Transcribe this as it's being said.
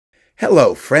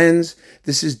Hello, friends.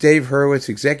 This is Dave Hurwitz,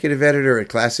 executive editor at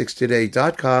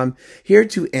ClassicsToday.com, here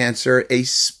to answer a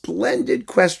splendid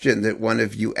question that one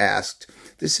of you asked.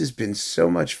 This has been so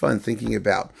much fun thinking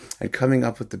about and coming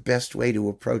up with the best way to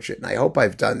approach it. And I hope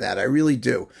I've done that. I really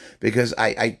do, because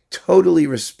I totally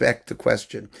respect the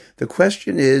question. The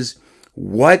question is,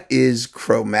 what is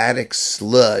chromatic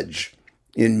sludge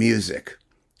in music?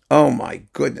 Oh my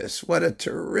goodness, what a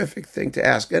terrific thing to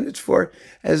ask. And it's for,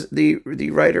 as the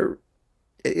writer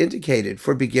indicated,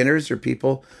 for beginners or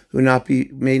people who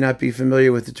may not be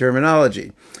familiar with the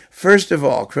terminology. First of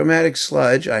all, chromatic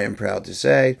sludge, I am proud to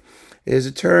say, is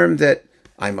a term that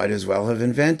I might as well have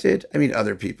invented. I mean,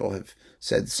 other people have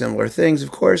said similar things,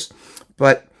 of course,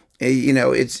 but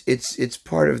it's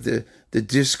part of the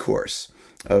discourse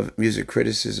of music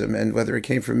criticism, and whether it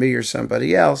came from me or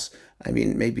somebody else, I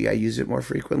mean, maybe I use it more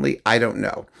frequently. I don't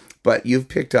know. But you've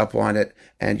picked up on it,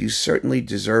 and you certainly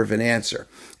deserve an answer.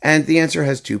 And the answer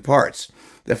has two parts.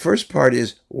 The first part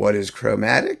is, what is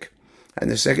chromatic? And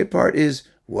the second part is,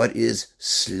 what is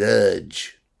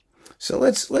sludge? So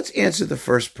let's answer the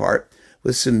first part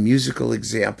with some musical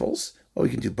examples. Well, we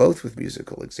can do both with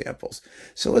musical examples.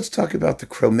 So let's talk about the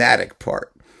chromatic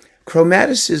part.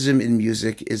 Chromaticism in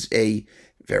music is a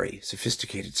very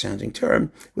sophisticated sounding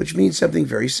term, which means something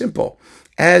very simple.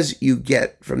 As you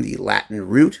get from the Latin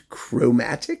root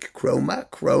chromatic,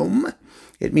 chrome,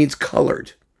 it means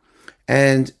colored.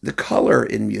 And the color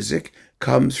in music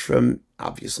comes from,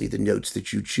 obviously, the notes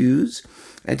that you choose.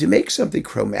 And to make something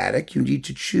chromatic, you need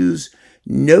to choose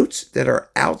notes that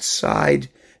are outside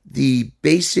the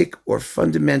basic or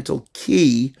fundamental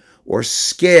key or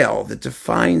scale that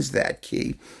defines that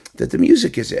key that the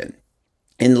music is in.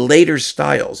 In later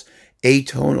styles,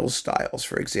 atonal styles,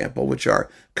 for example, which are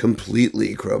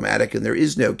completely chromatic and there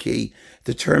is no key,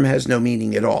 the term has no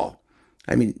meaning at all.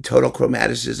 I mean, total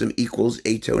chromaticism equals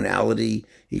atonality,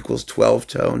 equals 12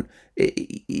 tone.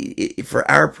 For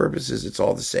our purposes, it's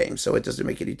all the same, so it doesn't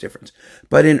make any difference.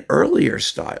 But in earlier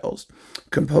styles,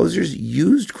 composers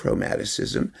used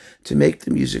chromaticism to make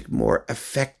the music more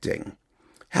affecting.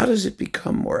 How does it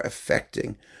become more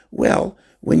affecting? Well,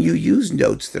 when you use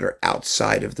notes that are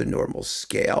outside of the normal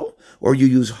scale, or you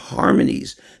use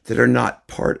harmonies that are not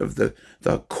part of the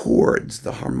chords,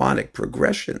 the harmonic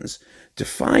progressions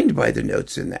defined by the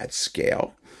notes in that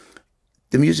scale,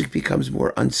 the music becomes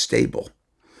more unstable.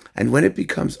 And when it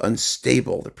becomes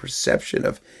unstable, the perception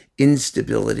of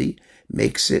instability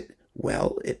makes it,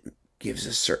 well, it gives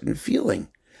a certain feeling.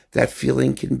 That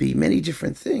feeling can be many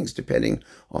different things depending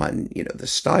on, the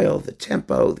style, the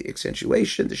tempo, the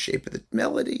accentuation, the shape of the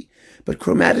melody. But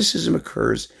chromaticism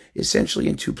occurs essentially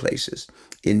in two places,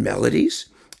 in melodies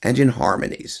and in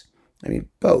harmonies. I mean,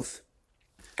 both.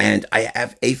 And I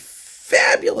have a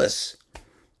fabulous,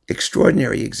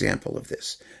 extraordinary example of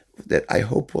this that I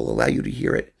hope will allow you to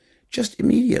hear it just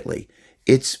immediately.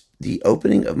 It's the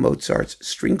opening of Mozart's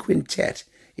string quintet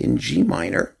in G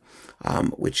minor,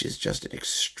 which is just an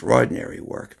extraordinary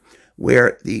work,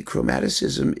 where the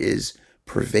chromaticism is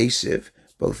pervasive,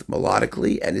 both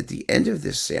melodically and at the end of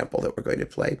this sample that we're going to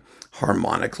play,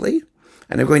 harmonically.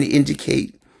 And I'm going to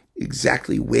indicate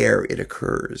exactly where it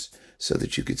occurs so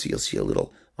that you can see,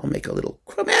 I'll make a little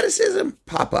chromaticism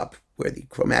pop up where the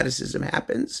chromaticism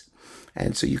happens.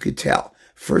 And so you could tell.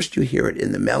 First you hear it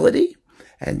in the melody,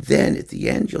 and then at the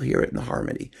end, you'll hear it in the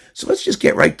harmony. So let's just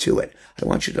get right to it. I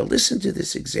want you to listen to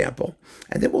this example,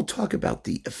 and then we'll talk about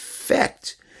the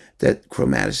effect that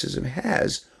chromaticism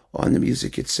has on the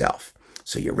music itself.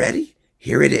 So you ready?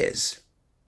 Here it is.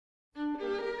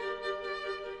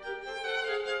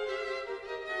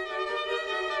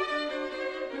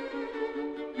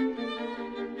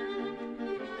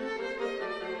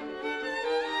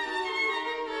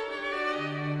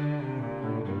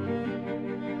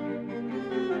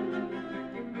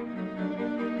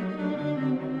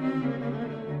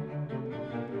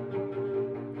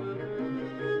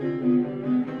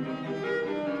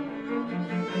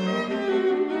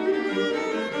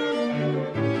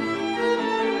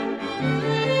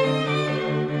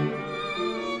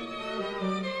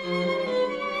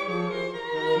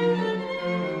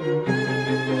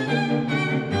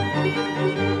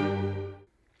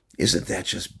 Isn't that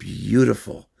just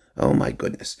beautiful? Oh my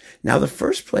goodness. Now, the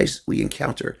first place we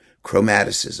encounter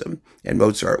chromaticism, and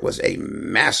Mozart was a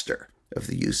master of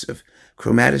the use of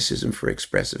chromaticism for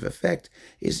expressive effect,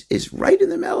 is right in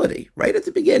the melody, right at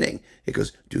the beginning. It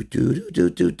goes do do do do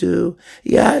do do,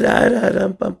 ya da da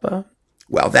dum bum bum.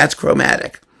 Well, that's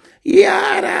chromatic.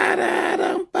 Ya da da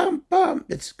dum bum bum.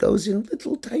 It goes in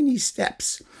little tiny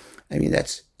steps. I mean,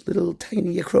 that's little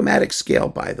tiny. A chromatic scale,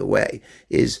 by the way,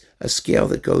 is a scale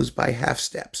that goes by half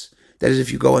steps. That is,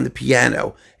 if you go on the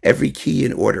piano, every key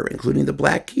in order, including the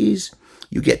black keys,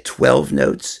 you get 12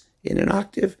 notes in an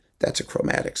octave. That's a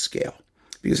chromatic scale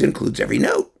because it includes every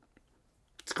note.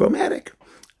 It's chromatic.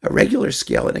 A regular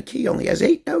scale in a key only has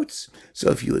 8 notes.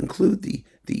 So if you include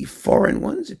the foreign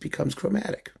ones, it becomes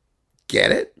chromatic.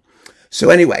 Get it? So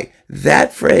anyway,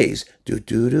 that phrase, do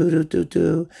do do do do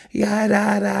do, ya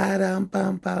da da dum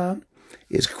bum bum,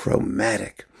 is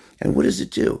chromatic. And what does it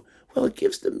do? Well, it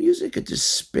gives the music a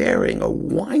despairing, a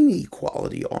whiny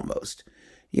quality almost.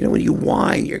 You know, when you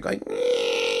whine, you're going,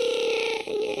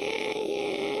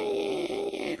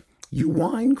 you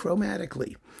whine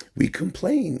chromatically. We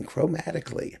complain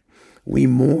chromatically. We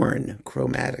mourn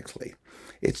chromatically.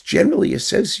 It's generally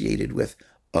associated with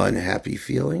unhappy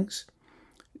feelings.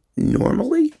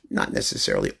 Normally, not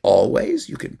necessarily always.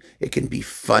 It can be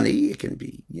funny, it can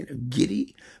be,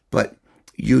 giddy, but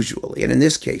usually, and in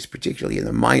this case, particularly in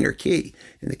the minor key,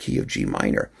 in the key of G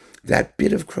minor, that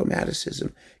bit of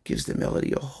chromaticism gives the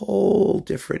melody a whole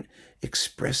different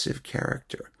expressive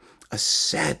character, a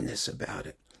sadness about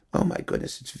it. Oh my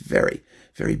goodness, it's very,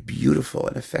 very beautiful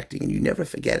and affecting, and you never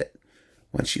forget it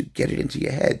once you get it into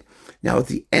your head. Now, at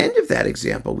the end of that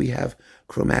example, we have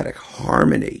chromatic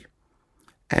harmony,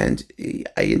 and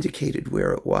I indicated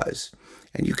where it was.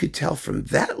 And you could tell from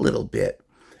that little bit,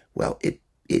 well, it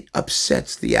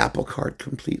upsets the apple cart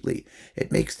completely.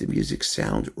 It makes the music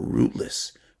sound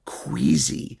rootless,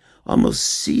 queasy, almost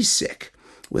seasick,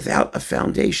 without a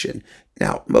foundation.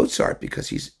 Now, Mozart, because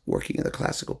he's working in the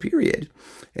classical period,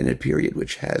 in a period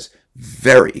which has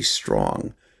very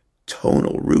strong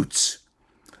tonal roots,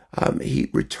 he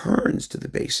returns to the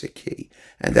basic key.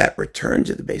 And that return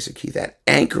to the basic key, that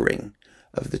anchoring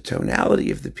of the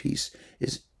tonality of the piece,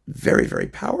 is very, very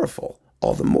powerful,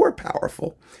 all the more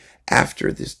powerful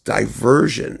after this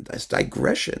diversion, this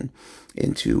digression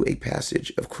into a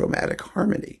passage of chromatic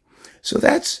harmony. So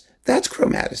that's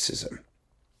chromaticism.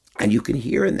 And you can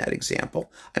hear in that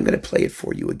example, I'm going to play it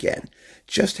for you again,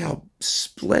 just how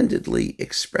splendidly,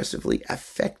 expressively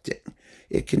affecting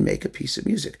it can make a piece of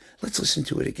music. Let's listen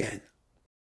to it again.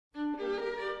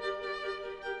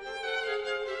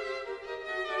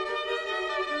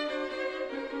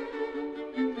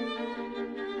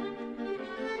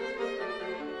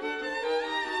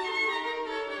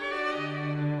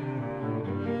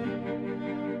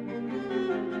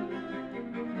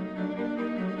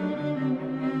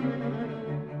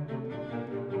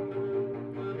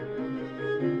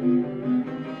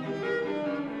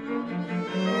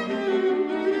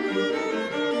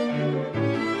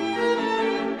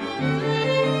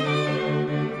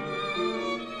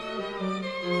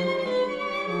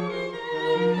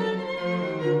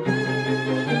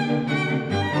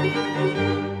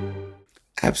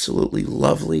 Absolutely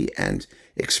lovely and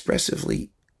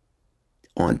expressively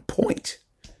on point.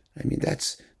 I mean,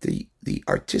 that's the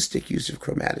artistic use of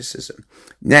chromaticism.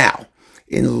 Now,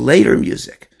 in later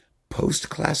music,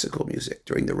 post-classical music,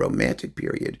 during the Romantic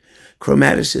period,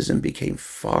 chromaticism became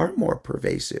far more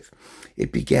pervasive.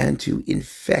 It began to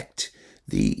infect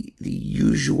the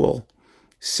usual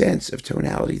sense of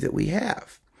tonality that we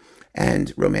have.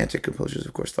 And Romantic composers,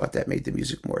 of course, thought that made the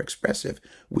music more expressive,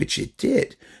 which it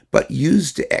did. But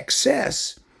used to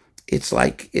excess, it's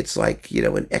like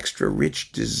an extra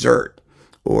rich dessert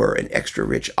or an extra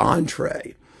rich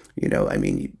entree. I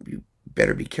mean, you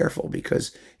better be careful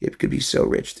because it could be so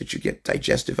rich that you get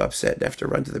digestive upset and have to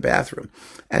run to the bathroom.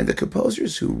 And the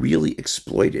composers who really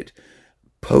exploited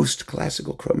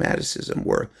post-classical chromaticism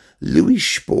were Louis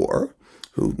Spohr,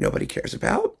 who nobody cares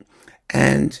about,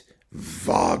 and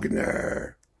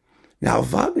Wagner. Now,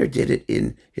 Wagner did it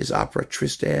in his opera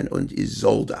Tristan und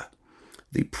Isolde,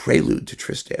 the prelude to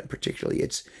Tristan particularly.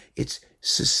 It's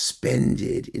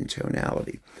suspended in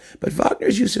tonality. But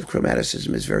Wagner's use of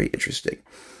chromaticism is very interesting.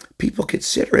 People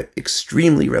consider it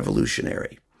extremely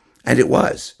revolutionary. And it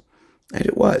was. And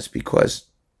it was because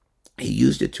he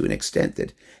used it to an extent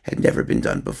that had never been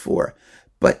done before.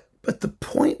 But the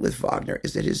point with Wagner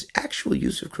is that his actual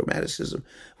use of chromaticism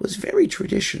was very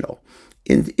traditional.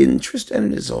 In Tristan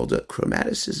and Isolde,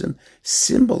 chromaticism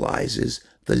symbolizes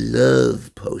the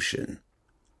love potion.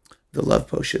 The love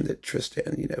potion that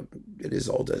Tristan, and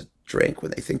Isolde drink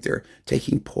when they think they're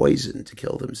taking poison to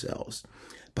kill themselves.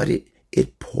 But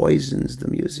it poisons the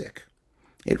music.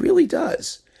 It really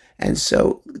does. And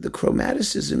so the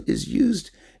chromaticism is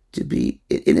used to be,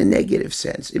 in a negative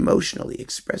sense, emotionally,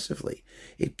 expressively.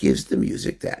 It gives the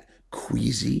music that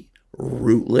queasy,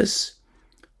 rootless,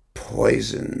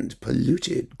 poisoned,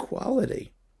 polluted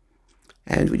quality.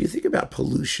 And when you think about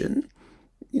pollution,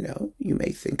 you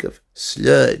may think of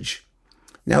sludge.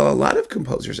 Now, a lot of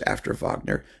composers after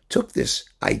Wagner took this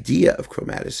idea of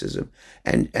chromaticism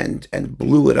and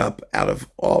blew it up out of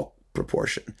all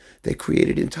proportion. They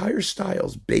created entire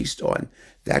styles based on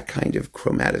that kind of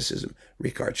chromaticism.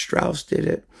 Richard Strauss did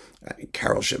it.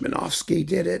 Karol Szymanowski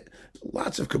did it.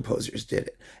 Lots of composers did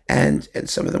it. And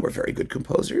some of them were very good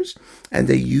composers. And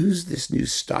they used this new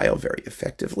style very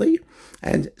effectively.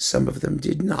 And some of them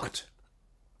did not.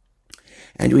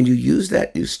 And when you use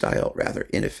that new style rather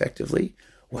ineffectively,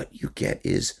 what you get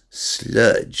is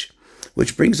sludge,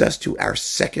 which brings us to our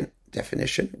second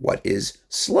definition. What is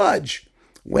sludge?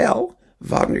 Well,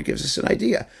 Wagner gives us an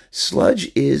idea. Sludge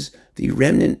is the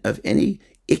remnant of any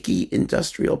icky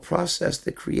industrial process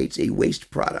that creates a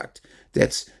waste product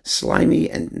that's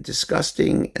slimy and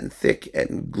disgusting and thick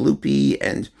and gloopy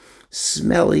and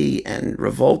smelly and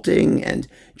revolting and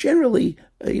generally,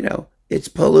 it's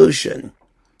pollution.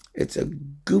 It's a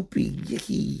goopy,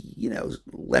 yicky,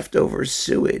 leftover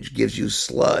sewage gives you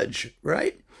sludge,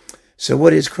 right? So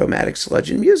what is chromatic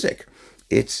sludge in music?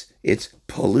 It's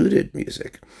polluted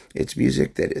music. It's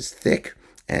music that is thick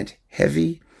and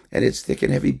heavy, and it's thick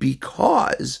and heavy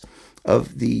because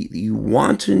of the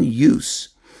wanton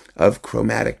use of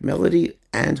chromatic melody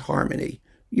and harmony,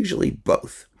 usually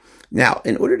both. Now,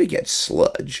 in order to get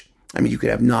sludge, you could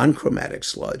have non-chromatic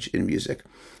sludge in music.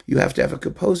 You have to have a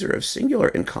composer of singular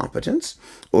incompetence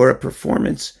or a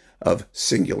performance of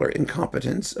singular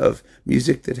incompetence of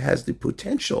music that has the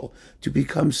potential to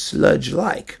become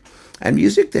sludge-like. And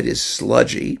music that is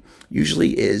sludgy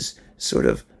usually is sort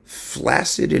of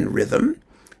flaccid in rhythm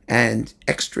and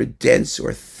extra dense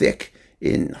or thick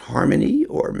in harmony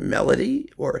or melody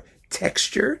or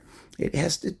texture. It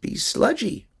has to be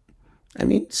sludgy.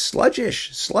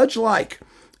 Sludgish, sludge-like.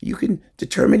 You can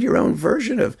determine your own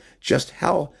version of just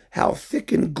how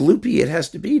thick and gloopy it has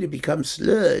to be become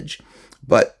sludge.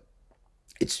 But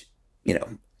it's,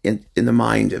 in the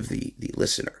mind of the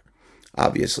listener,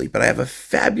 obviously. But I have a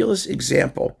fabulous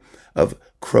example of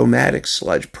chromatic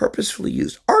sludge, purposefully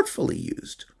used, artfully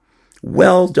used.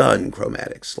 Well done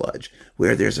chromatic sludge,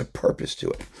 where there's a purpose to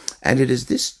it. And it is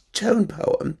this tone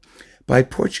poem by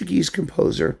Portuguese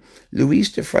composer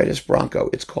Luís de Freitas Branco.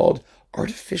 It's called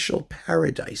Artificial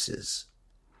Paradises.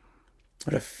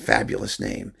 What a fabulous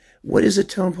name. What is a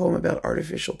tone poem about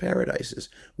artificial paradises?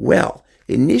 Well,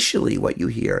 initially what you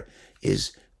hear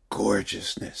is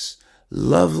gorgeousness,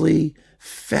 lovely,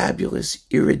 fabulous,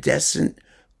 iridescent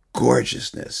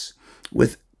gorgeousness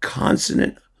with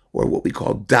consonant or what we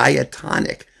call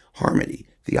diatonic harmony.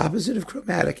 The opposite of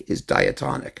chromatic is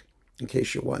diatonic, in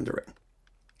case you're wondering.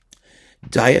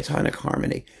 Diatonic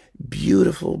harmony,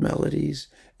 beautiful melodies.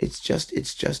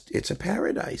 It's a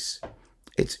paradise.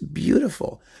 It's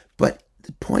beautiful. But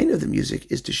the point of the music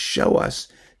is to show us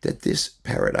that this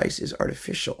paradise is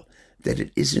artificial, that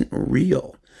it isn't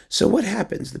real. So what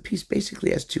happens? The piece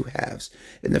basically has two halves.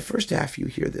 In the first half, you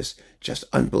hear this just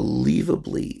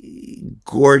unbelievably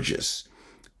gorgeous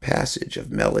passage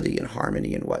of melody and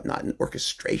harmony and whatnot, and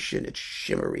orchestration. It's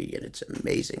shimmery and it's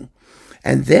amazing.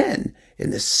 And then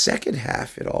in the second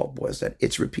half, it all boils down.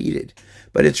 It's repeated,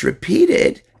 but it's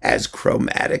repeated as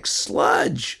chromatic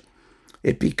sludge.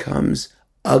 It becomes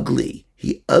ugly.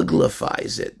 He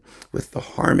uglifies it with the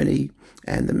harmony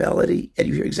and the melody, and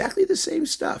you hear exactly the same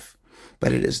stuff,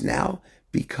 but it has now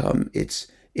become its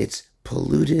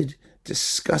polluted,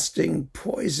 disgusting,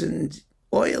 poisoned,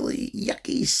 oily,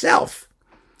 yucky self.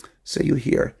 So you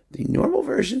hear the normal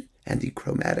version and the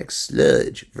chromatic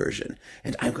sludge version.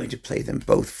 And I'm going to play them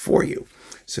both for you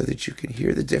so that you can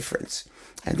hear the difference.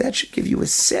 And that should give you a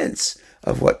sense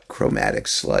of what chromatic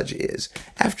sludge is.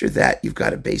 After that, you've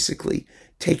got to basically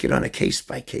take it on a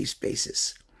case-by-case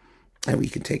basis. And we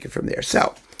can take it from there.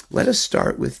 So let us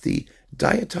start with the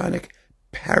diatonic,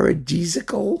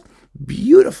 paradisical,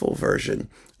 beautiful version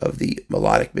of the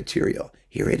melodic material.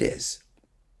 Here it is.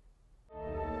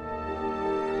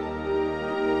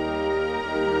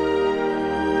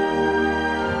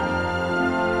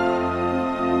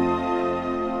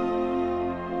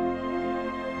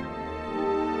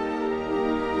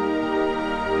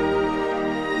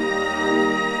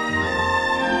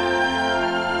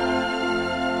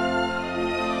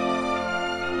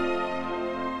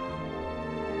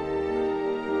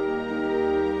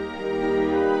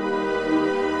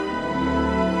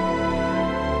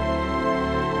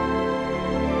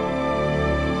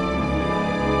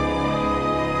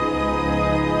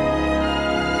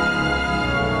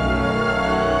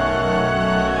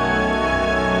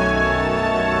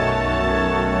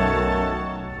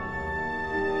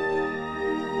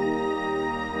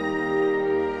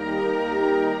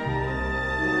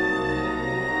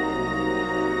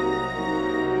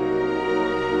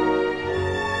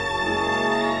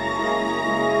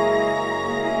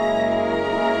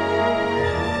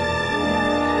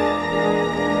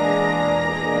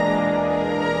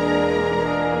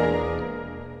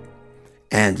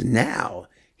 And now,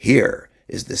 here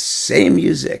is the same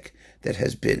music that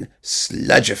has been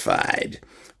sludgified,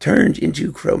 turned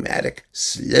into chromatic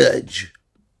sludge.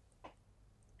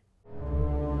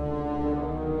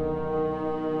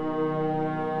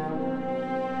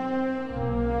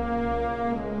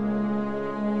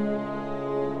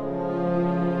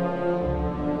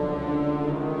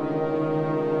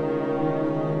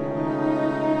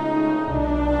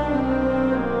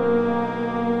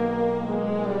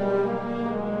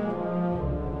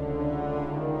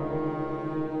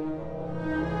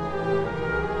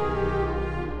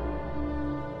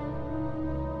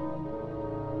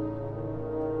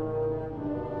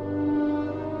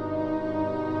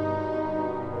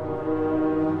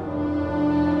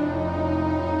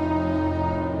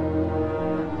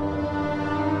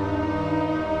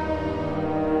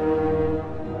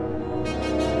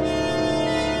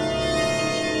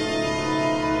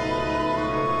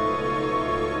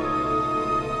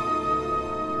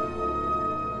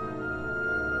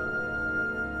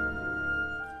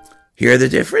 Hear the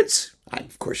difference?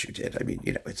 Of course you did. I mean,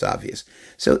 it's obvious.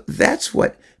 So that's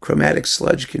what chromatic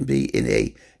sludge can be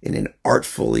in an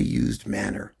artfully used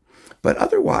manner. But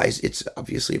otherwise, it's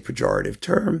obviously a pejorative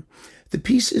term. The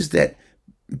pieces that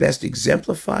best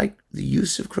exemplify the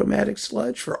use of chromatic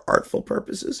sludge for artful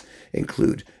purposes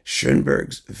include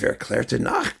Schoenberg's Verklärte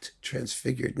Nacht,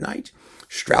 Transfigured Night,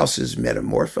 Strauss's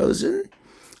Metamorphosen,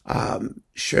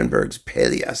 Schoenberg's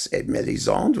Pelléas et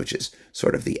Mélisande, which is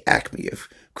sort of the acme of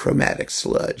chromatic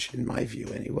sludge, in my view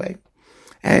anyway.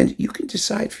 And you can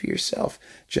decide for yourself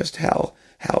just how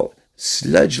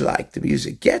sludge-like the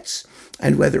music gets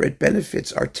and whether it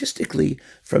benefits artistically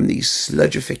from the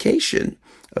sludgification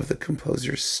of the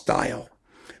composer's style.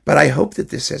 But I hope that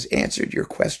this has answered your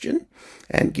question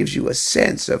and gives you a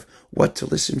sense of what to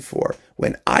listen for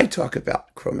when I talk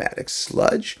about chromatic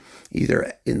sludge,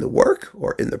 either in the work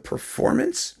or in the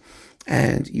performance.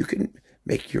 And you can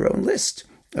make your own list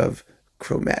of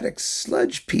chromatic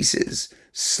sludge pieces,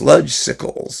 sludge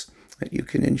sickles, that you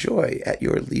can enjoy at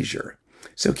your leisure.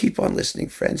 So keep on listening,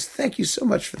 friends. Thank you so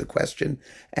much for the question,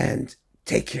 and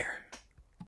take care.